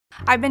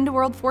I've been to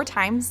World 4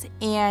 times,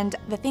 and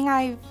the thing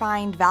I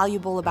find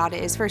valuable about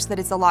it is first that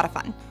it's a lot of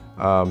fun.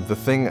 The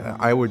thing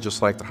I would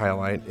just like to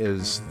highlight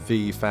is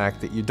the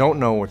fact that you don't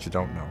know what you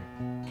don't know.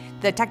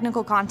 The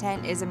technical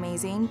content is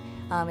amazing.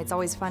 It's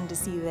always fun to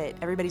see that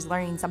everybody's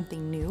learning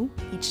something new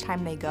each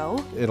time they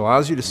go. It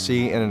allows you to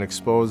see and it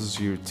exposes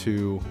you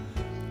to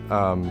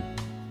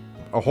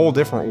a whole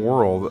different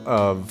world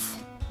of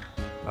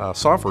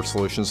software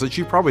solutions that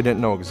you probably didn't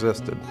know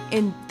existed.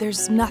 And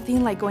there's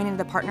nothing like going into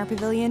the partner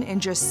pavilion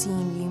and just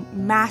seeing the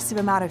massive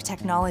amount of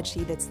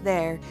technology that's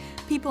there.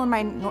 People in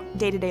my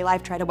day-to-day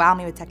life try to wow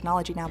me with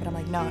technology now, but I'm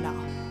like, no,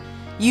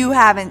 you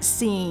haven't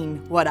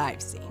seen what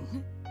I've seen.